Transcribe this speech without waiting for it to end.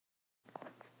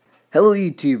Hello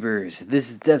YouTubers, this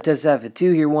is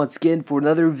DevTest2 here once again for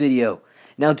another video.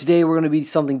 Now today we're going to be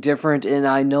something different, and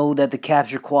I know that the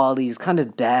capture quality is kind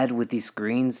of bad with these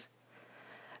screens.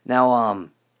 Now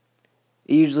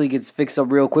it usually gets fixed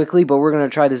up real quickly, but we're going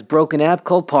to try this broken app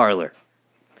called Parlor.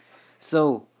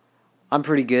 So, I'm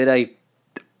pretty good. I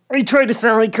tried to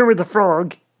sound like Kermit the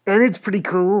Frog, and it's pretty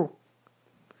cool.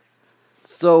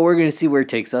 So we're going to see where it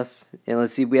takes us, and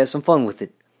let's see if we have some fun with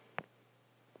it.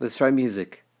 Let's try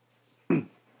music.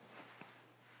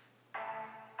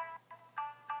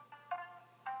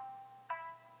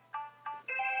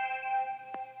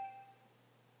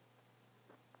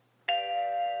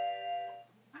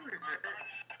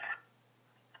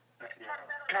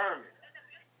 Kermit.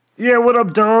 Yeah, what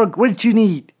up, dog? What you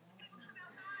need?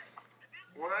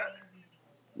 What?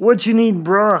 What you need,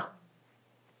 bruh?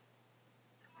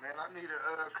 Man, I need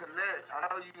a connect. I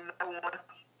know you know one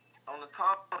on the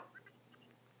top.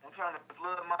 I'm trying to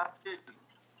flood my city.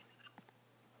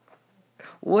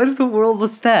 What in the world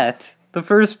was that? The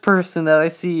first person that I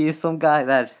see is some guy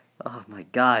that... Oh my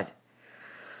god.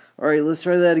 Alright, let's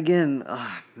try that again.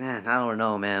 Oh, man, I don't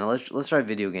know, man. Let's try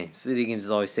video games. Video games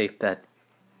is always a safe bet.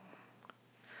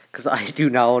 Because I do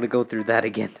not want to go through that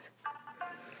again.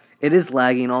 It is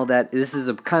lagging, all that. This is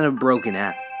a kind of broken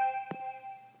app.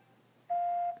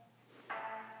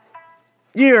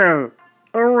 Yeah.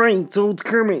 Alright, so it's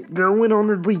Kermit going on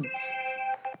the beats.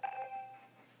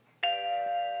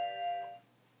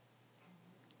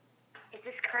 Is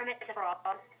this Kermit the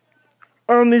Frog?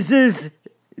 This is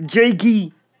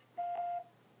Jakey.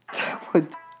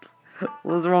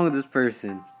 What's wrong with this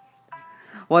person?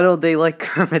 Why don't they like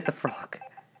Kermit the Frog?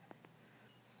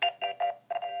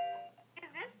 Is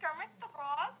this Kermit the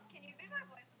Frog? Can you be my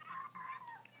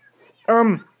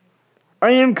voice?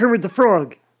 I am Kermit the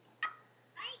Frog.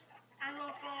 I'm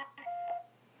a frog.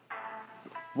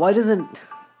 Why doesn't...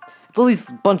 It's all these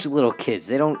bunch of little kids.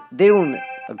 They don't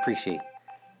appreciate.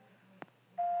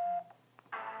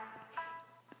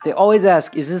 They always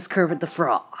ask, is this Kermit the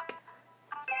Frog?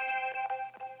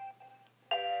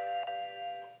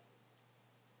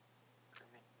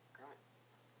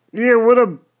 Yeah, what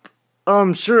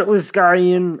up, shirtless guy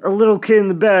and a little kid in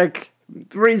the back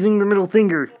raising the middle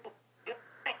finger.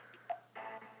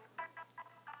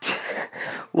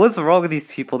 What's wrong with these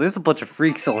people? There's a bunch of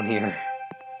freaks on here.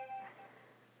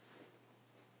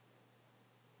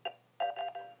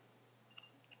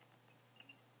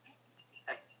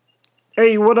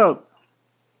 Hey, what up?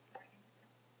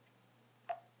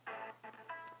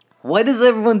 Why does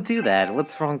everyone do that?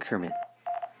 What's wrong, Kermit?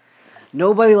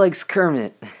 Nobody likes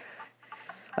Kermit.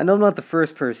 I know I'm not the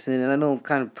first person, and I know I'm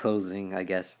kind of posing, I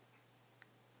guess.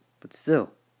 But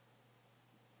still.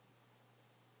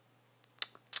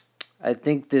 I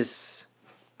think this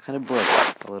kind of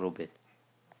broke a little bit.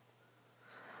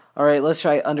 Alright, let's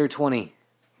try under 20.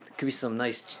 There could be some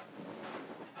nice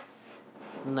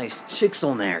chicks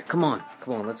on there. Come on,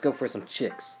 let's go for some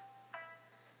chicks.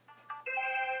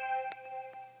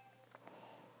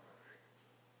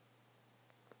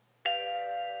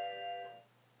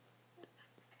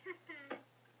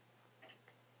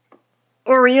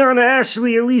 Oriana,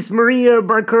 Ashley, Elise, Maria,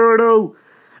 Bacardo,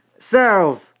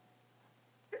 Sal's.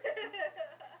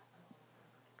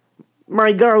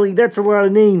 My golly, that's a lot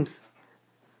of names.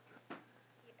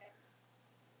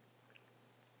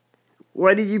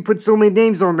 Why did you put so many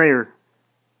names on there?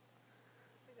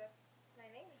 My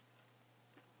name.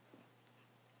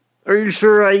 Are you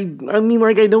sure? I mean,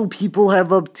 like, I know people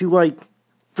have up to, like,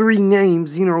 3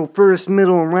 names, you know, first,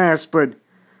 middle, and last, but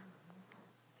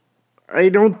I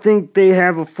don't think they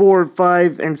have a 4,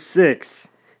 5, and 6.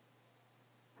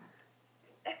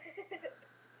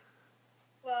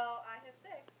 Well, I have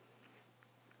 6.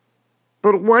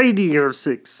 But why do you have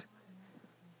 6?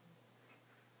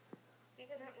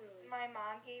 Because my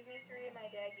mom gave me 3 and my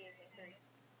dad gave me 3.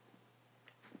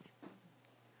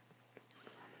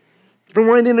 Then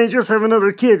why didn't they just have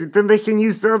another kid? Then they can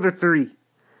use the other 3.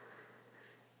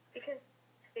 Because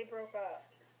they broke up.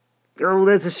 Oh,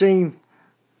 that's a shame.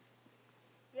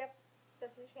 Yep,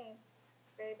 that's a shame.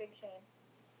 Very big shame.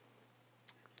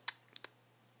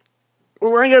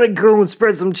 Well, I gotta go and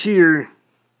spread some cheer.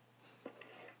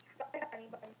 Bye, honey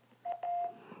bun.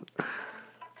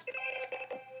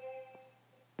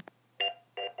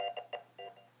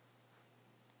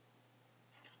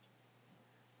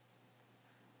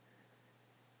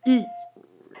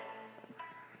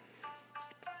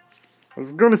 I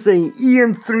was gonna say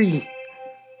EM3. It's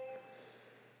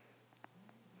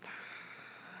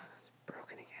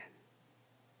broken again.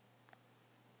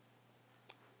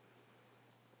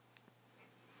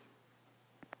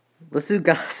 Let's do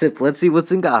gossip. Let's see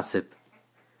what's in gossip.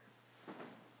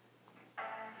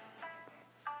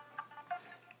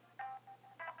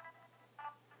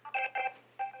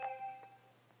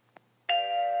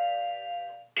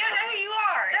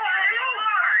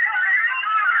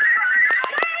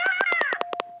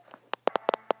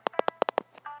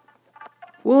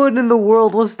 What in the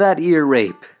world was that ear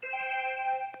rape?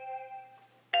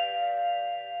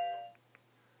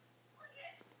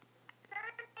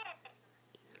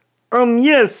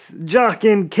 Yes, Jock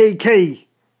and KK.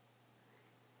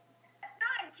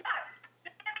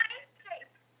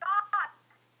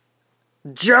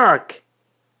 Jock.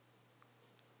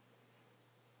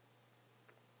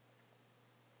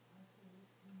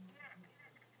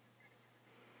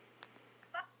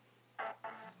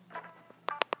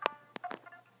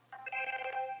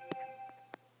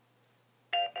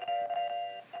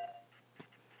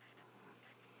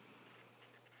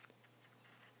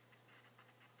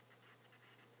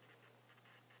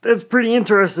 That's pretty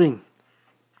interesting.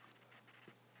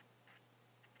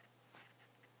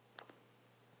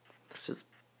 It's just...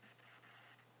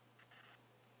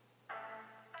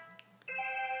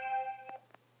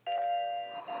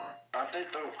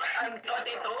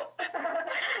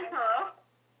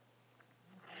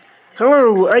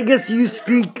 Hello, I guess you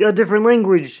speak a different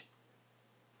language.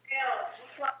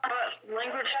 What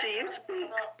language do you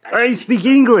speak? I speak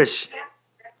English.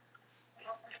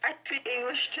 I speak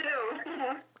English too.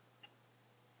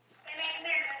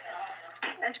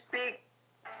 I speak.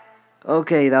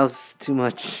 Okay, that was too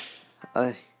much.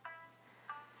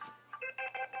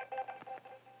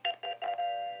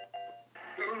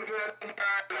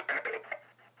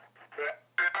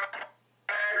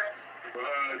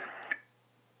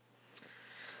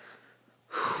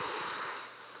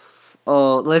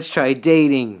 Oh, let's try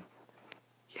dating.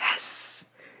 Yes.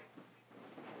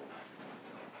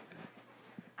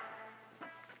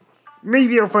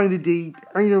 Maybe I'll find a date.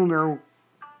 I don't know.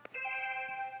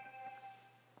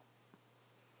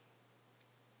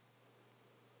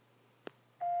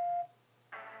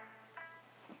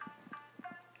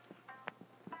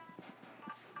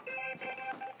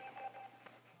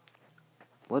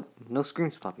 What? No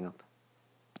screens popping up.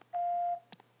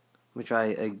 Let me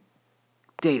try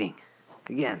dating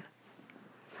again.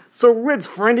 So let's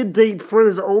find a date for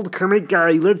this old Kermit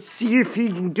guy. Let's see if he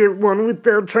can get one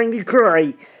without trying to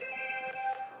cry.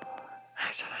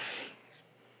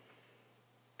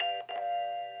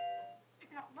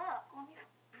 No, look.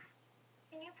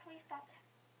 Can you please stop?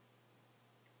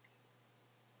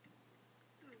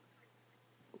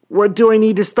 What do I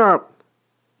need to stop?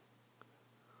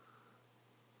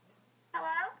 Hello?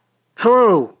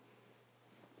 Hello.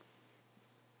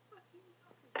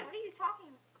 What are you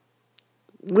talking?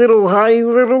 Little high,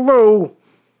 little low.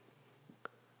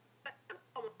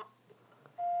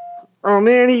 Oh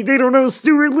man, they don't know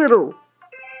Stuart Little.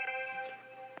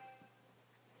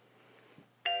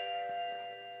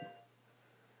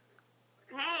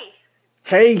 Hey.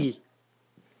 Hey.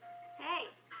 Hey.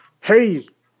 Hey.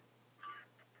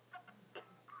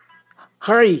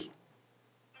 Hi.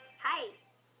 Hi.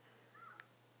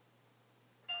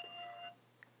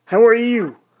 How are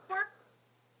you?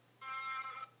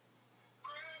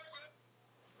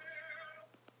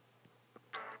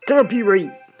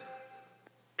 Copyright.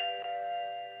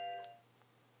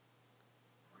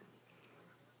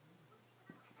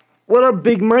 What up,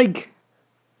 Big Mike?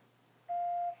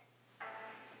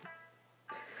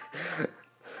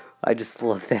 I just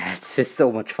love that. It's just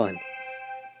so much fun.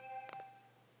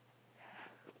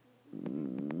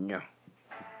 No.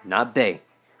 Not Bay.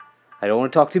 I don't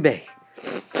want to talk to Bay.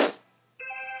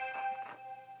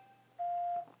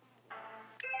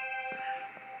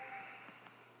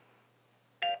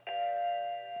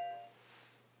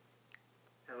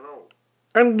 Hello.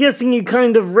 I'm guessing you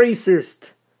kind of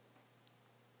racist.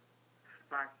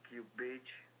 Fuck you, bitch.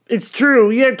 It's true,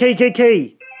 yeah,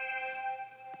 KKK.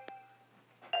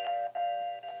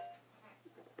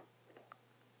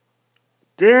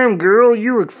 Damn, girl,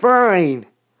 you look fine.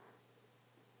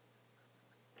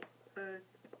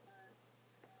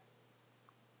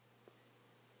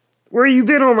 Where you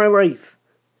been all my life?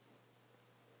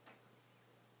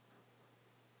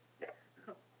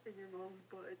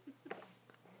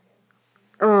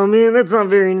 Oh man, that's not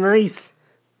very nice.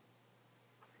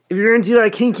 If you're into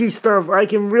that kinky stuff, I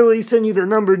can really send you the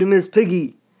number to Miss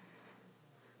Piggy.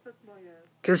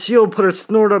 Cause she'll put a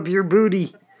snort up your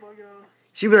booty.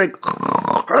 She'll be like,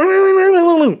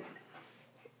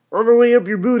 all the way up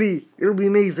your booty. It'll be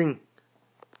amazing.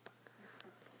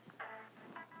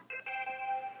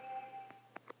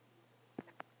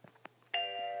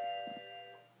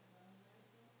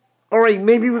 Alright,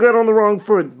 maybe we got on the wrong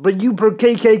foot, but you put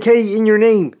KKK in your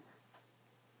name.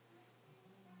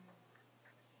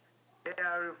 Where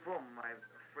are you from, my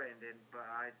friend? But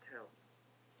I tell.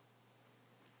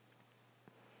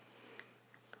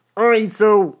 Alright,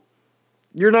 so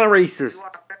you're not racist. You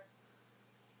are.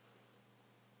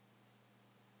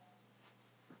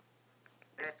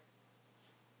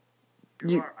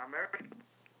 You are American?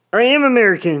 I am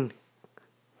American.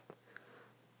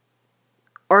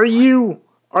 Are you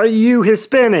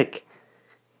Hispanic?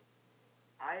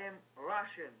 I am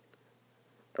Russian.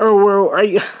 Oh, well,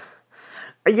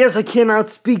 I guess I cannot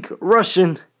speak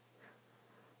Russian.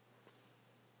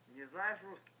 Не знаешь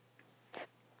русский?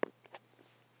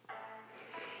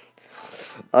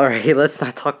 Alright, let's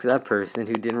not talk to that person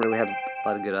who didn't really have a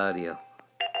lot of good audio.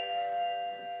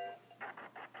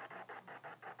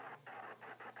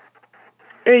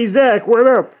 Hey, Zach, what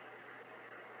up?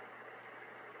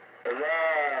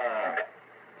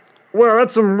 Well,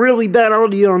 that's some really bad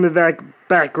audio in the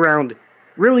background.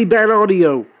 Really bad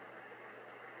audio.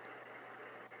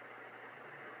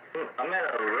 I'm in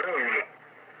a room.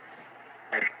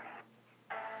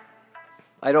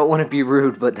 I don't want to be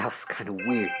rude, but that was kind of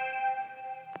weird.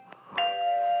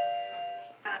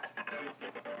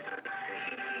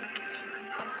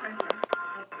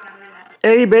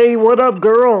 Hey, bae, what up,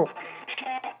 girl?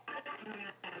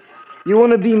 You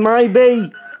wanna be my bae?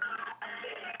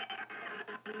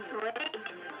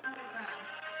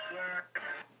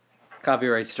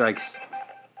 Copyright strikes.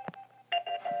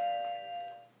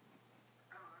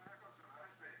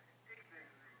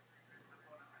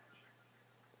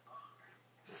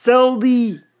 Sell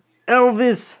the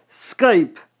Elvis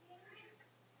Skype.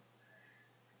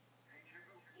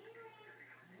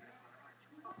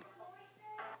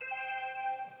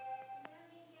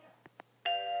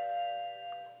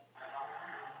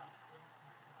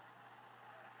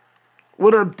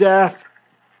 What up, Daff?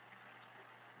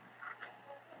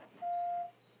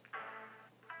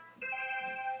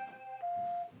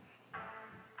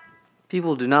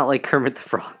 People do not like Kermit the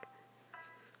Frog.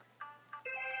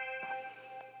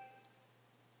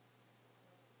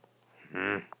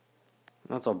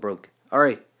 That's all broke.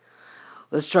 Alright.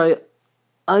 Let's try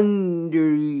let's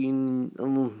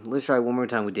try one more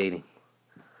time with dating.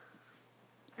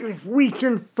 If we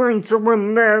can find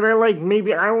someone that I like,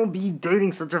 maybe I won't be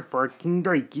dating such a fucking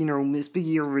dyke. You know, Miss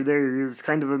Piggy over there is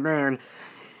kind of a man.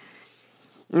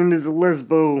 And is a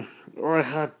lesbo. Oh,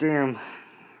 hot damn.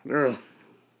 Ugh.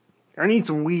 I need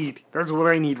some weed. That's what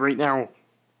I need right now.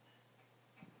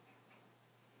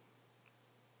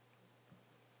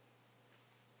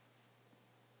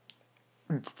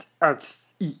 Let's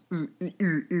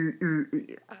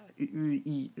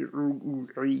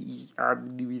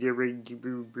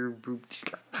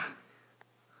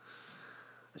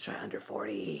try under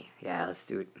 40. Yeah, let's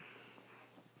do it.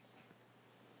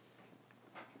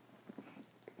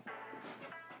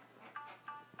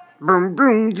 Boom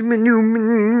boom.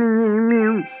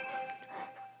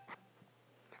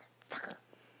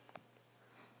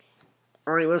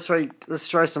 Alright, let's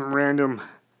try some random.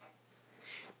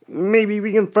 Maybe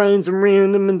we can find some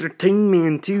random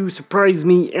entertainment to surprise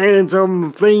me and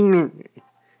some flaming.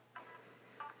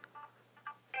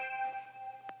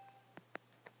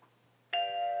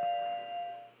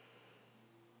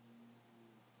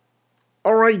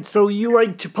 Alright, so you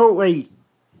like Chipotle? Really?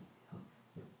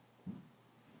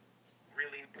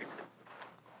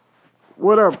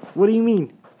 What up? What do you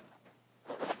mean?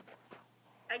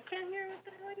 I can't hear what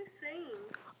the hell you're saying.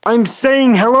 I'm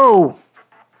saying hello!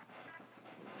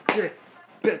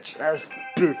 Bitch ass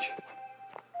bitch.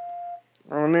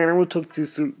 Oh man, I will talk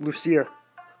to Lucia.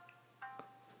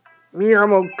 Me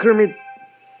llamo Kermit.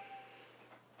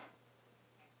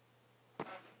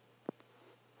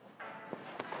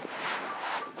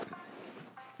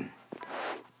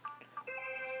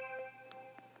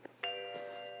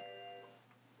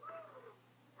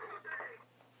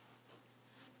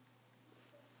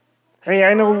 Hey,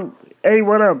 I know. Hey,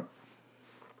 what up?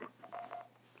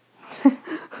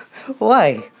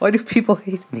 Why? Why do people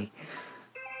hate me?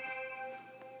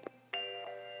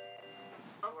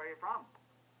 Where are you from?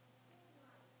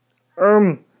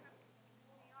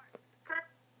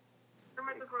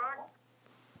 Kermit the Frog?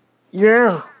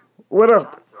 Yeah. What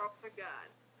up? Oh my god.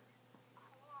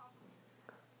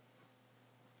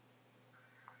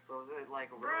 So is it like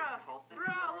really salty? Bro,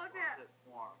 look at it.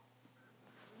 Warm?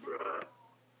 Bruh.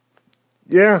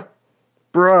 Yeah.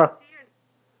 Bruh.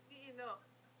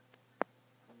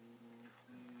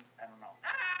 I don't know.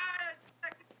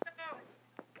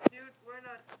 Dude, we're in a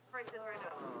crisis right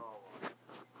now.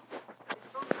 It's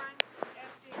so trying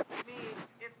asking me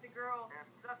if the girl,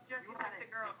 stuff just like the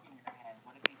girl.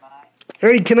 Would it be mine?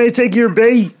 Hey, can I take your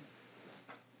bait?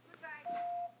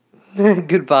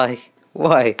 Goodbye.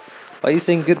 Why? Why are you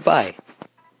saying goodbye?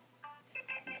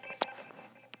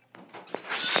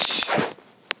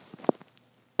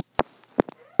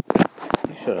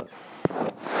 You shut up.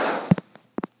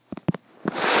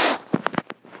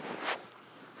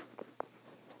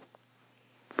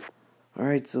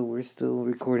 Alright, so we're still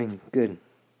recording. Good.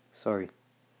 Sorry.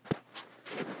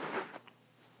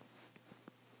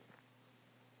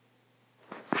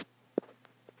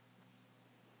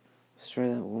 Let's try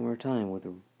that one more time with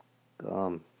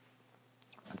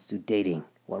let's do dating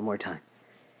one more time.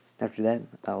 After that,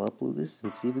 I'll upload this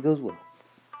and see if it goes well.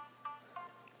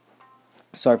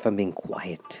 Sorry if I'm being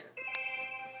quiet.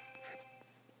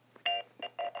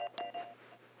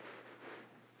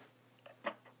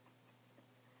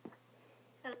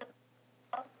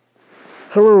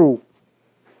 Hello.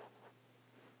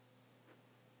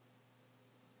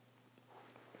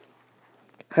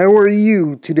 How are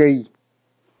you today?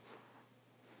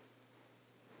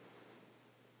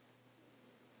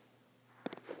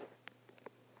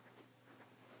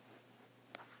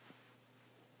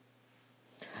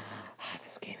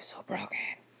 This game is so broken.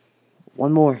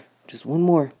 One more. Just one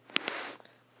more.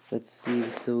 Let's see if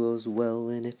it still goes well,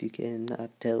 and if you cannot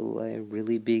tell, I am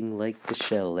really being like the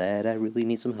shell, that I really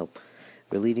need some help.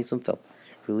 Really need some help.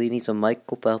 Really need some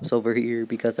Michael Phelps over here,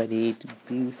 because I need to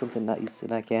do something nice,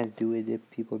 and I can't do it if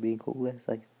people are being cool as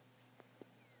I...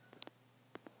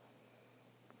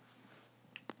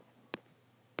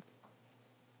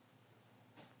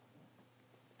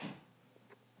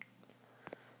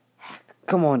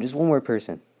 Come on, just one more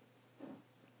person.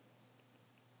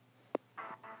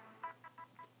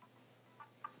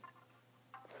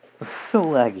 So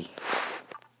laggy.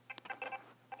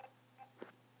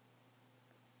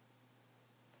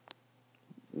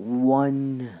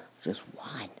 Just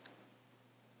one.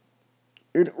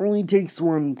 It only takes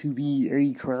one to be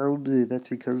a crowd. That's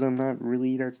because I'm not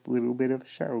really that little bit of a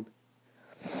shout.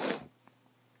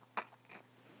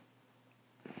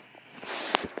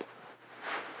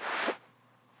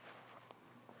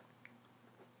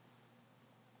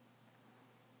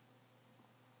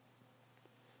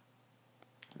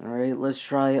 Alright, let's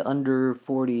try under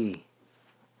 40.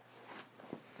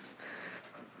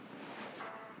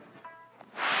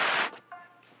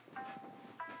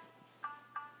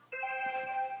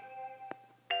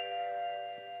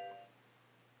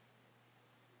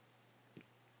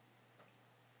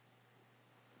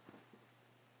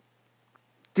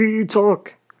 Do you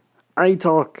talk? I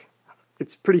talk.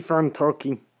 It's pretty fun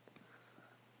talking.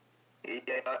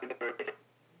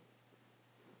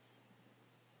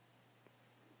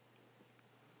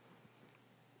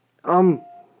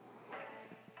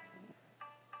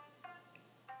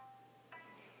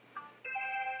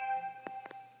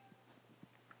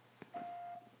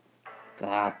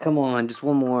 Ah, come on, just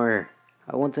one more.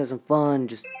 I want to have some fun,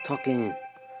 just talking.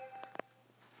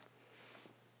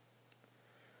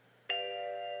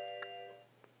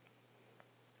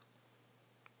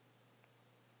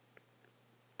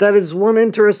 That is one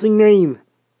interesting name.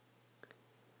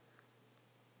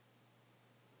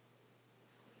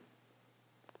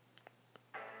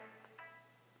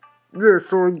 Yeah,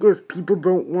 so I guess people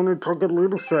don't want to talk a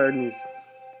little sadness.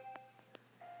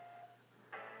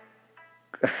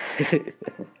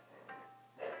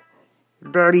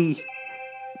 Daddy.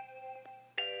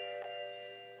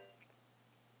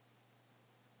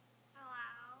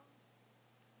 Hello.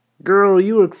 Girl,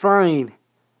 you look fine.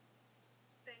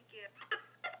 Thank you.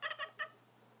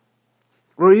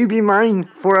 Will you be mine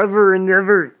forever and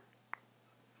ever?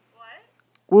 What?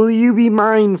 Will you be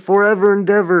mine forever and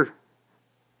ever?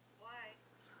 Why?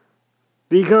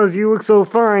 Because you look so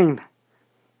fine.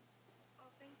 Oh,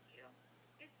 thank you.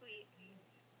 You're sweet.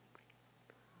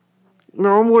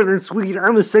 No, I'm more than sweet.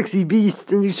 I'm a sexy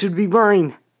beast, and you should be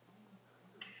mine.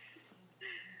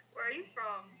 Where are you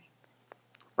from?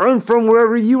 I'm from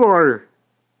wherever you are.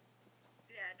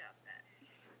 Yeah, I doubt that.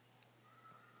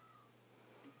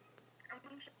 I'm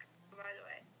from Chicago, by the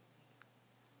way.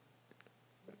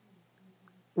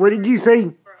 What did you say?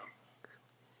 Bro.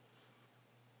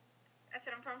 I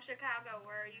said I'm from Chicago.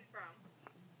 Where are you from?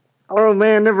 Oh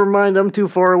man, never mind. I'm too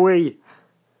far away.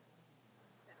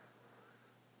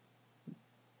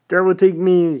 That would take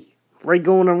me, like,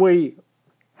 going away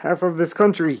half of this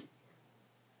country.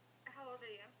 How old are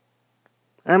you?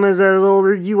 I'm as old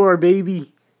as you are,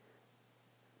 baby.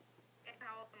 And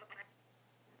how old am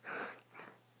I?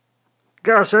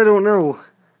 Gosh, I don't know.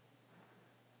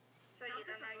 So you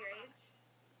don't know your age?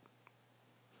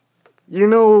 You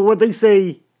know what they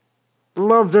say,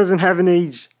 love doesn't have an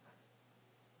age.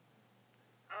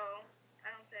 Oh, I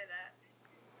don't say that.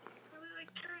 Really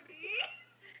like 30?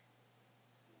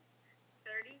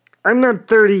 30? I'm not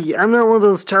 30. I'm not one of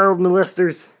those child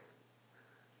molesters.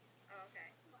 Oh, okay.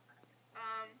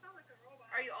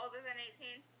 Are you older than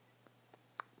 18?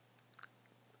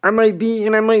 I might be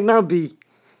and I might not be.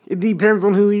 It depends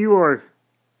on who you are.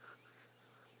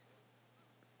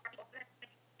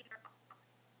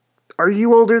 Are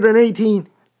you older than 18?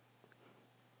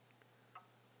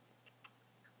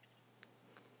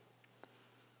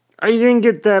 I didn't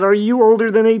get that. Are you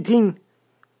older than 18?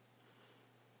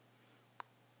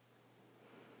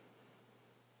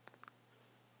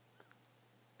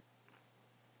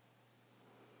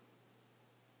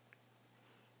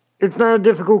 It's not a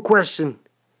difficult question.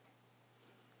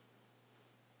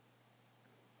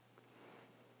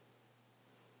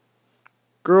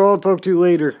 Girl, I'll talk to you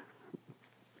later.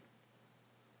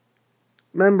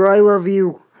 Remember, I love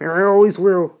you, and I always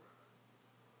will.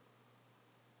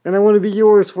 And I want to be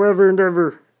yours forever and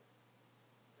ever.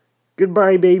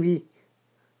 Goodbye, baby.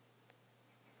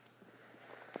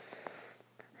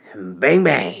 Bang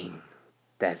bang.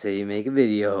 That's how you make a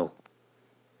video.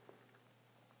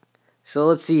 So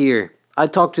let's see here. I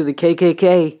talked to the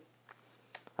KKK.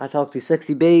 I talked to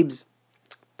sexy babes.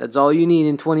 That's all you need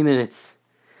in 20 minutes.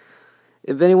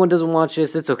 If anyone doesn't watch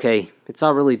this, it's okay. It's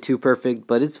not really too perfect,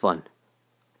 but it's fun.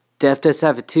 Deaf Test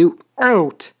Have It Too.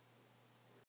 Out.